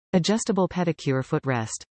Adjustable Pedicure Foot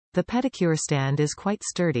Rest. The pedicure stand is quite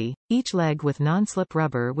sturdy, each leg with non-slip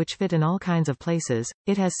rubber which fit in all kinds of places.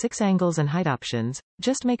 It has 6 angles and height options.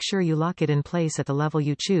 Just make sure you lock it in place at the level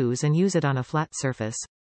you choose and use it on a flat surface.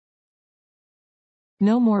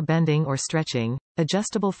 No more bending or stretching.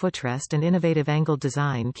 Adjustable footrest and innovative angled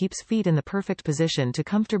design keeps feet in the perfect position to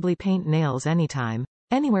comfortably paint nails anytime,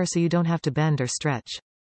 anywhere, so you don't have to bend or stretch.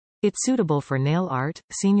 It's suitable for nail art,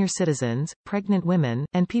 senior citizens, pregnant women,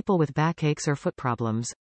 and people with backaches or foot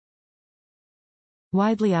problems.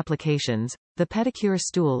 Widely applications. The Pedicure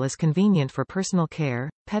Stool is convenient for personal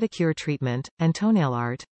care, pedicure treatment, and toenail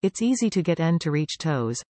art. It's easy to get end to reach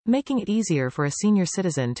toes, making it easier for a senior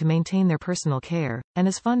citizen to maintain their personal care, and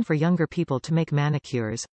is fun for younger people to make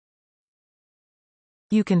manicures.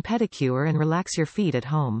 You can pedicure and relax your feet at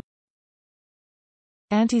home.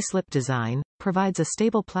 Anti-slip design provides a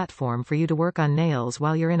stable platform for you to work on nails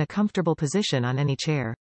while you're in a comfortable position on any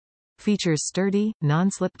chair. Features sturdy,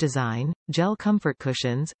 non-slip design, gel comfort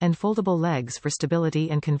cushions, and foldable legs for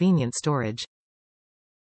stability and convenient storage.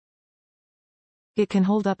 It can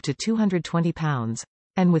hold up to 220 pounds.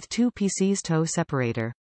 And with 2 PCs toe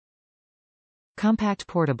separator. Compact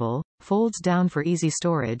portable, folds down for easy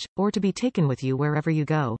storage, or to be taken with you wherever you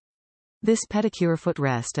go. This Pedicure Foot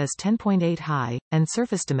Rest is 10.8 high, and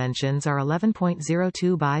surface dimensions are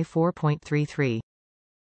 11.02 by 4.33.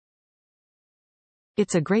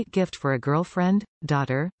 It's a great gift for a girlfriend,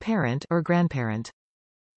 daughter, parent, or grandparent.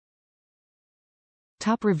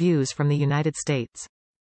 Top reviews from the United States.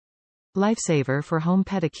 Lifesaver for home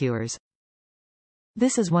pedicures.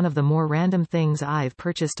 This is one of the more random things I've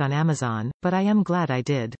purchased on Amazon, but I am glad I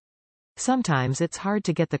did. Sometimes it's hard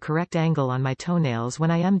to get the correct angle on my toenails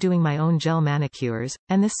when I am doing my own gel manicures,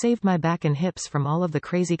 and this saved my back and hips from all of the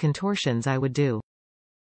crazy contortions I would do.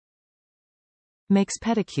 Makes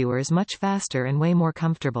pedicures much faster and way more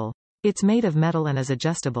comfortable. It's made of metal and is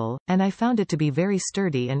adjustable, and I found it to be very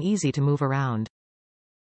sturdy and easy to move around.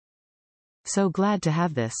 So glad to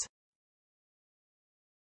have this.